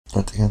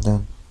Let the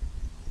countdown.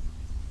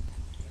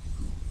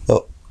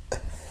 Oh,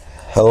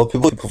 hello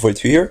people,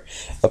 People42 here.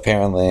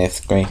 Apparently,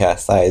 Screencast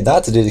decided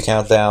not to do the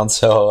countdown,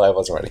 so I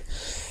wasn't ready.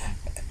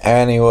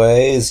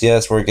 Anyways,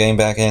 yes, we're getting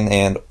back in,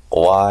 and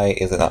why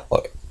is it not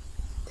loading?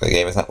 The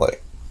game is not loading.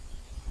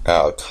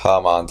 Oh,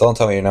 come on, don't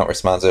tell me you're not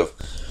responsive.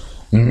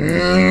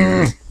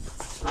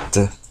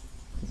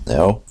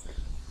 No.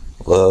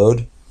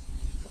 Load.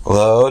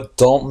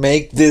 Don't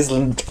make this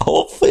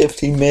whole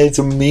 15 minutes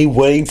of me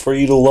waiting for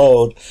you to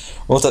load.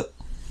 What's up?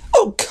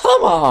 Oh,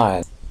 come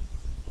on!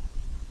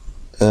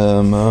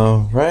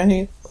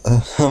 Alright.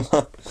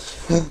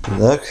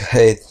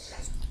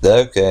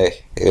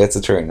 Okay. It's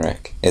a train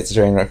wreck. It's a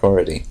train wreck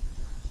already.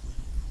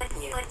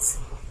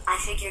 I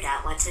figured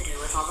out what to do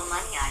with all the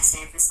money I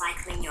saved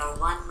recycling your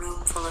one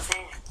room full of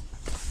air.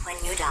 When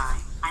you die,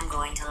 I'm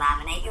going to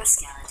laminate your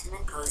skeleton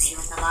and pose you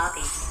in the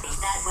lobby.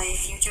 That way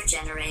future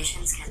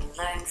generations can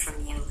learn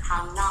from you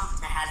how not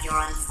to have your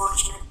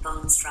unfortunate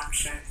bone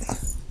structure.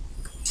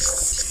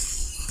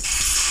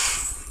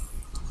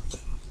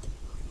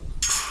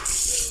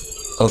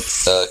 Oh,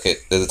 okay,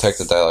 the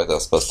detective dialogue that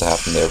was supposed to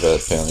happen there,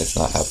 but apparently it's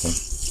not happening.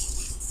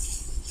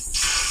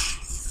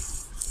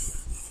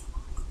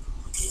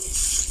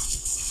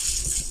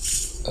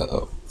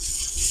 Uh-oh.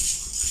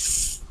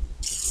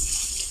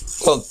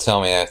 Don't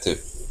tell me I have to.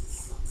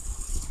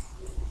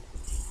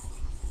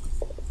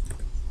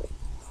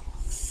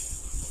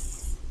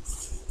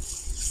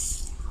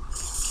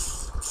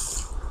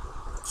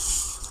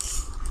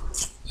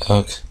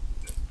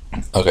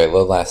 Okay,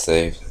 load last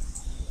save.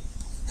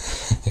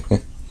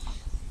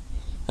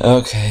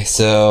 Okay,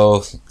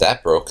 so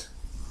that broke.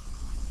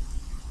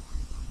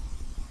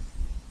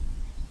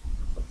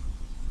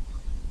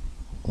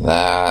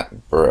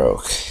 That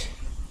broke.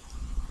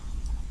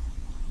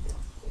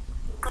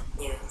 Good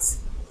news.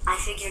 I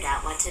figured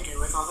out what to do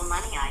with all the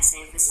money I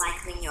saved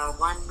recycling your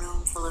one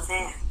room full of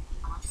air.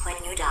 When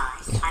you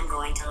die, I'm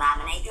going to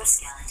laminate your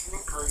skeleton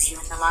and pose you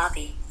in the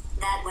lobby.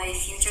 That way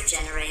future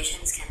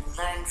generations can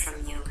learn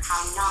from you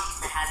how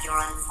not to have your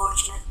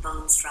unfortunate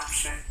bone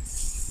structure.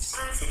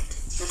 Perfect.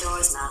 The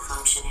door's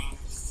malfunctioning.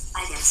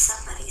 I guess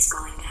somebody's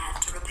going to have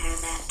to repair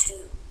that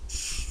too.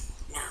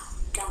 No,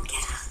 don't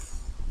get up.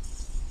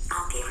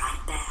 I'll be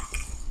right back.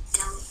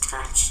 Don't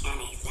touch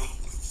anything.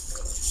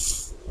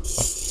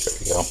 There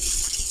we go.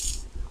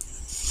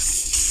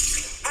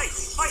 Hey,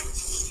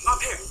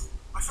 up here.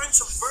 I found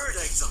some bird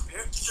eggs up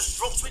here. Just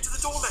dropped me to the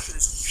door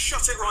mechanism.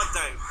 Shut it right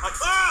down.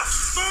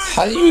 Bird!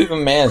 How do you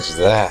even manage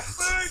that?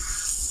 Bird!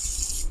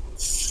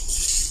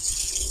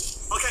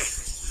 Okay,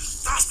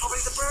 that's probably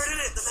the bird in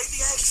it that laid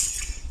the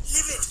eggs.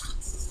 Live it.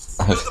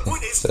 The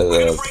point is, So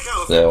we're gonna break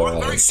out of here. I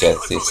Very soon,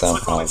 guess I he promise, I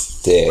somehow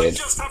promise. did. We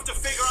just have to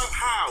figure out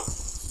how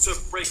to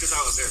break us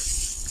out of here.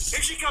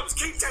 Here she comes.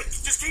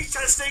 Just keep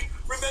testing.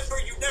 Remember,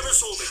 you never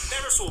saw me.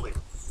 Never saw me.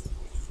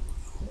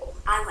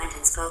 I went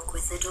and spoke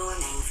with the door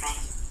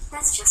mainframe.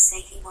 Let's just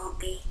say he won't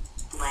be,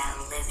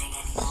 well, living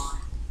anymore.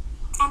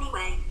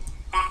 Anyway,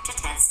 back to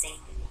testing.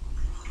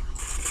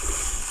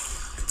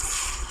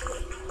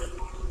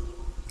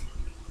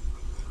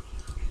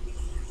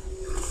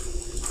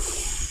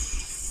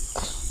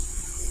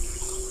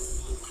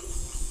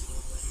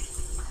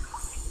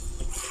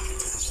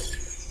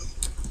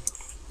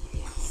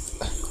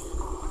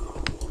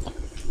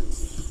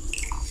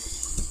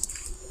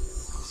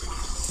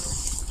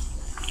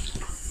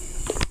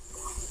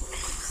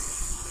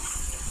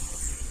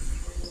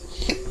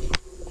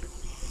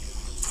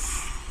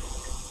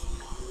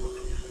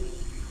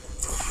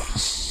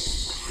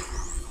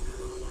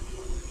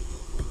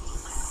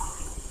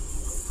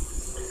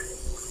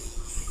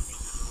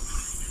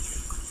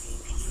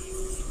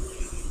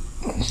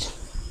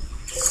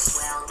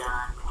 Well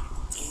done.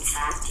 In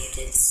fact, you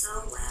did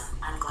so well,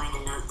 I'm going to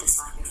note this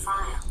on your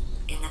file,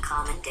 in the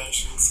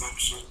commendation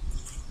section.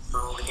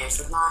 Oh,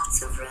 there's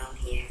lots of room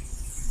here.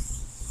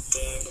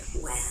 Did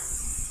well.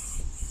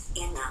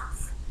 Enough.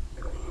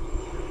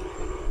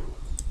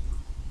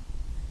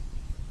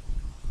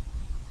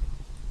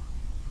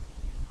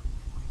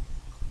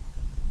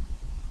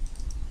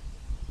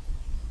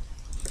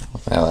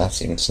 Well, that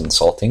seems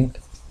insulting.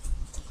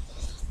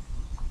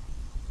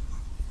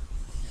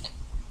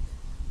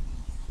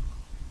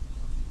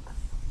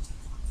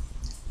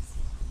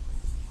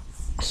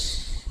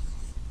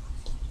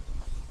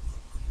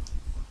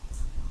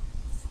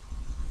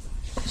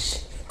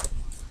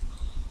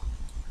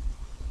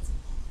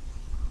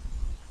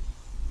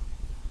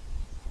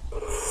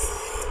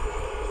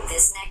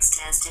 This next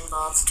test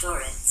involves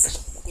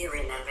turrets. You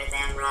remember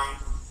them, right?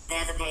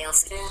 They're the pale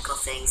spherical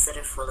things that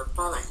are full of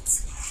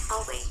bullets.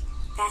 Oh wait,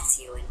 that's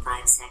you in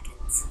 5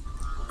 seconds.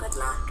 Good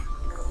luck.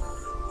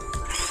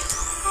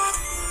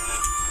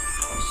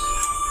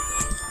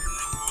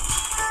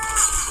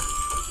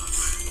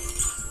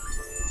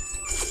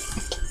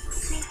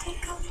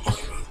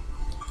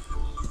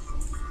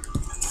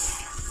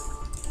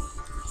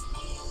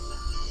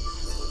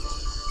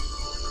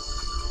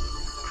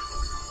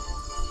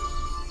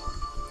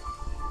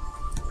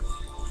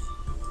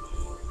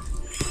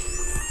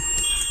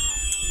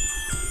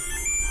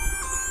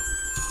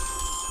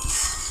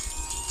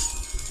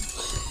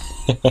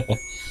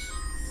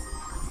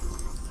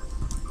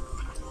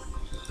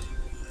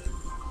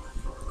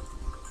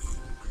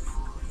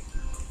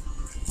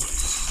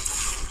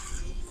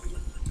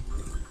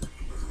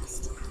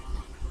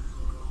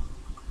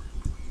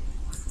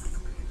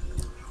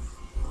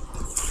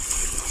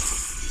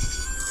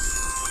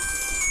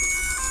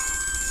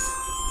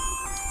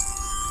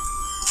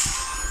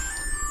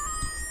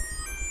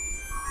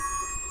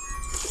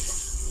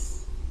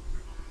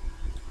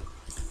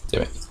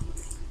 Damn it.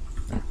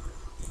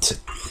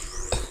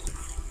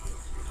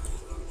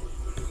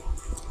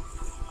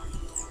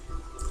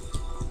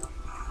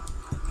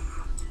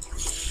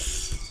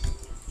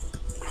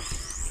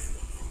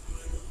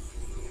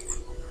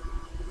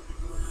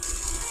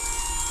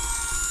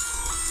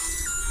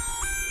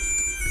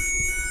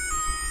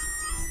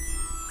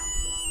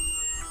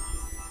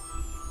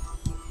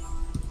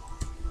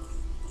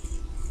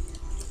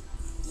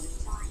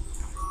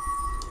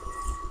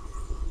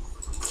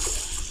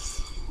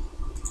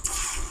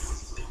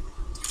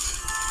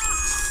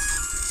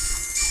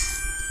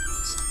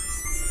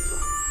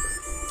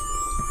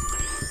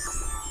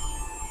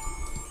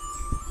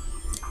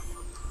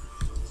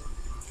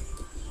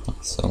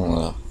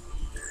 So,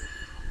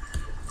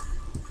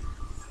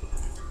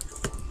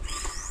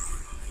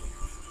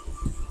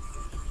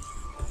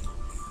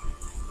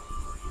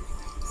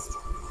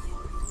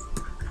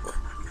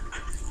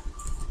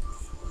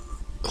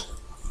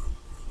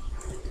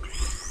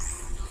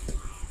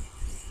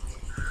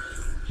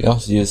 you can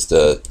also use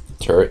the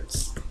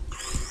turrets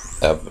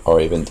that have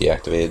already been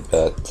deactivated,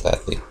 but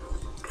sadly,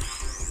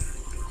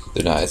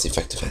 they're not as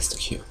effective as the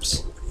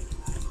cubes.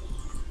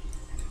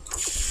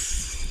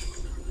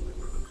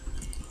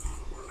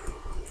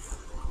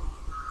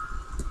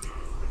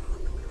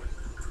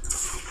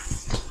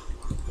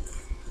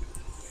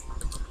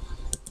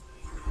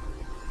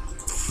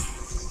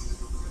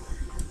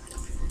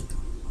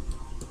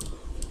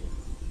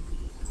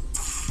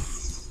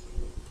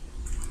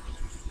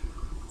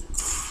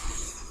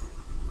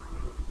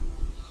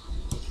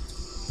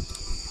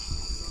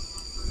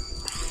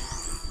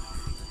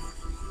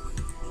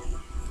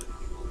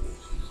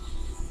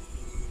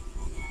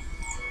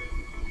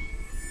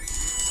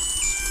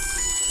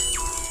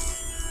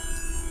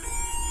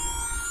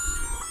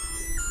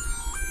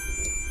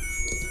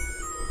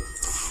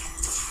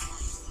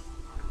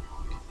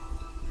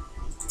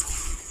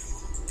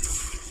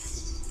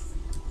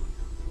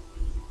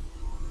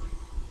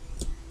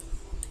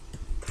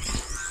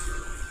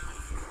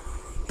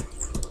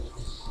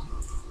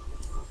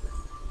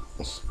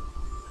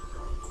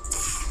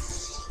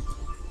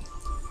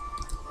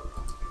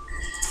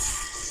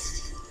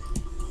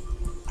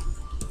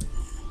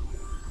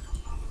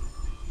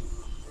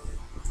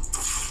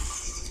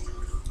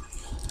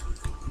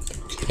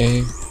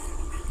 Okay.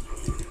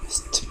 Let's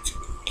take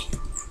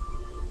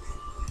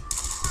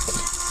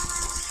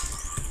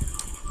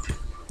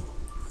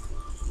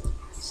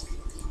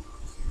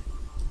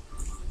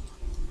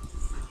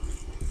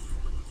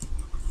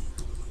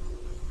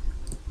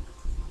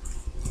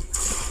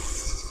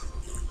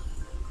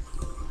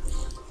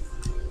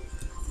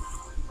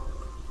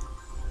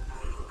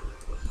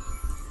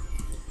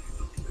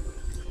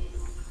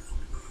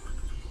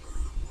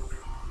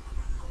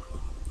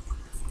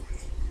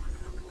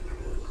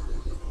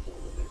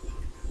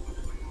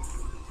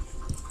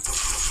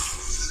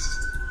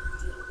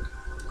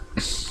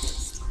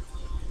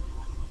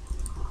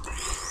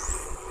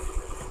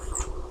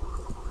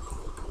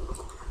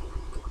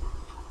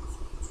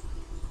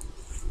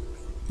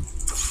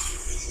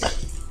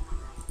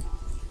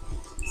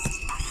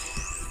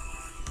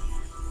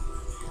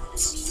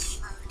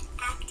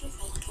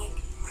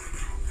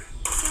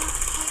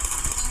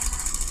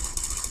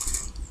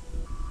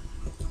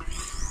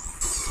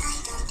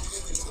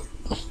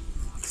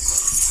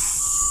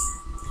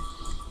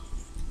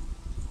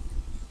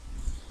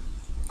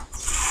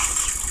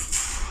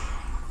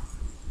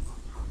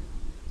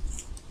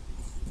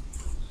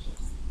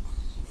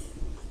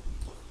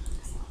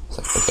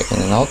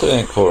Taking an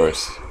alternate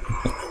course.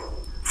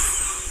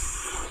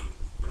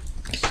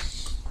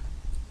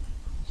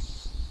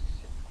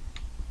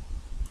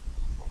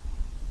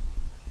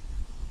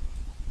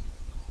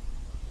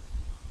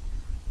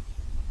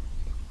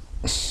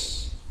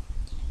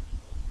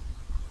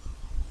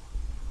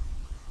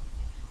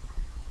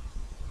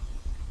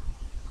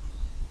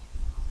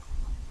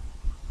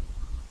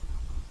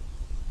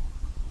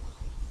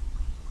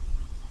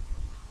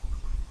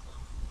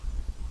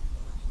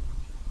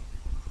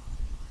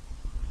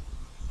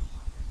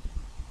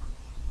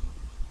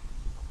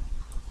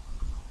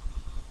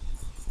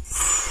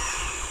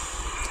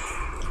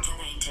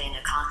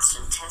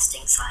 Constant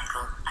testing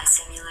cycle, I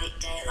simulate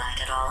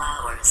daylight at all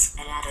hours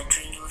and add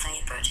adrenal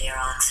vapor to your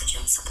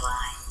oxygen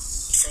supply.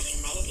 So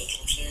you may be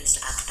confused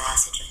about the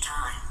passage of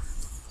time.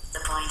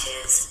 The point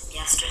is,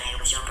 yesterday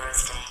was your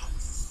birthday.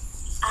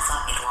 I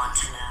thought you'd want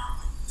to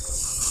know.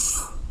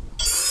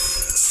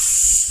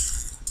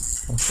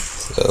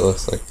 So it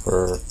looks like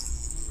we're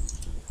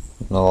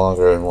no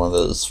longer in one of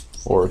those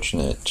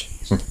fortunate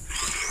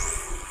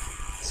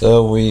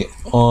So we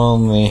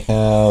only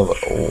have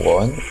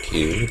one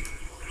cube.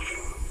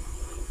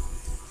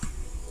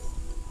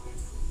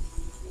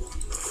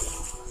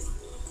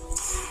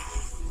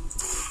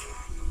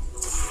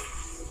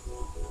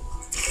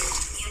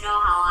 You know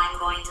how I'm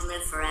going to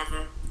live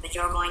forever, but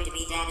you're going to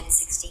be dead in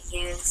 60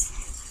 years?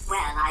 Well,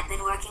 I've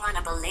been working on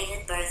a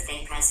belated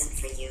birthday present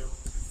for you.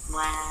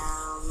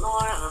 Well,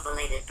 more of a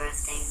belated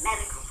birthday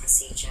medical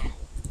procedure.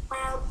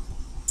 Well,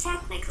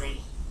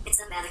 technically, it's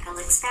a medical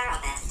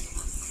experiment.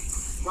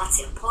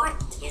 What's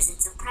important is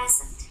it's a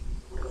present.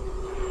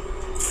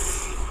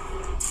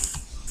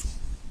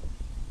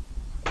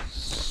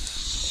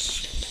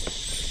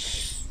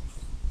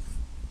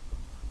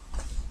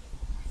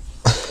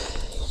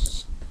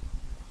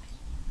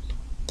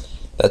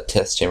 That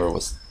test chamber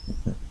was...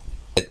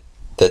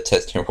 The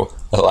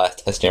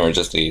last test chamber was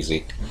just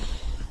easy.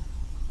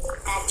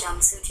 That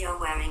jumpsuit you're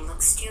wearing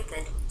looks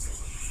stupid.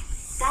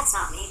 That's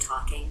not me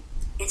talking.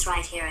 It's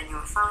right here in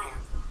your file.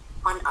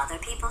 On other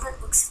people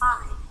it looks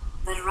fine.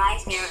 But right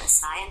here a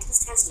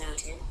scientist has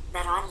noted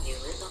that on you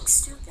it looks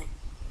stupid.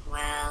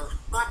 Well,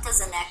 what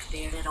does a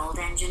neck-bearded old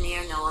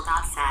engineer know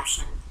about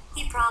fashion?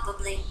 He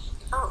probably...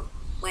 Oh,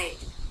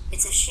 wait,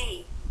 it's a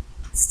she.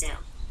 Still,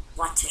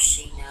 what does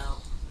she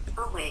know?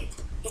 Oh wait,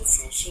 it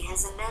says she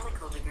has a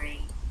medical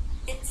degree.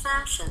 In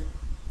fashion.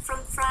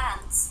 From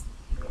France.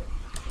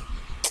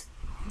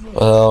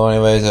 Well,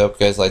 anyways, I hope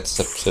you guys liked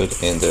this episode,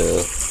 and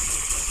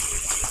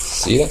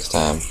see you next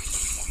time.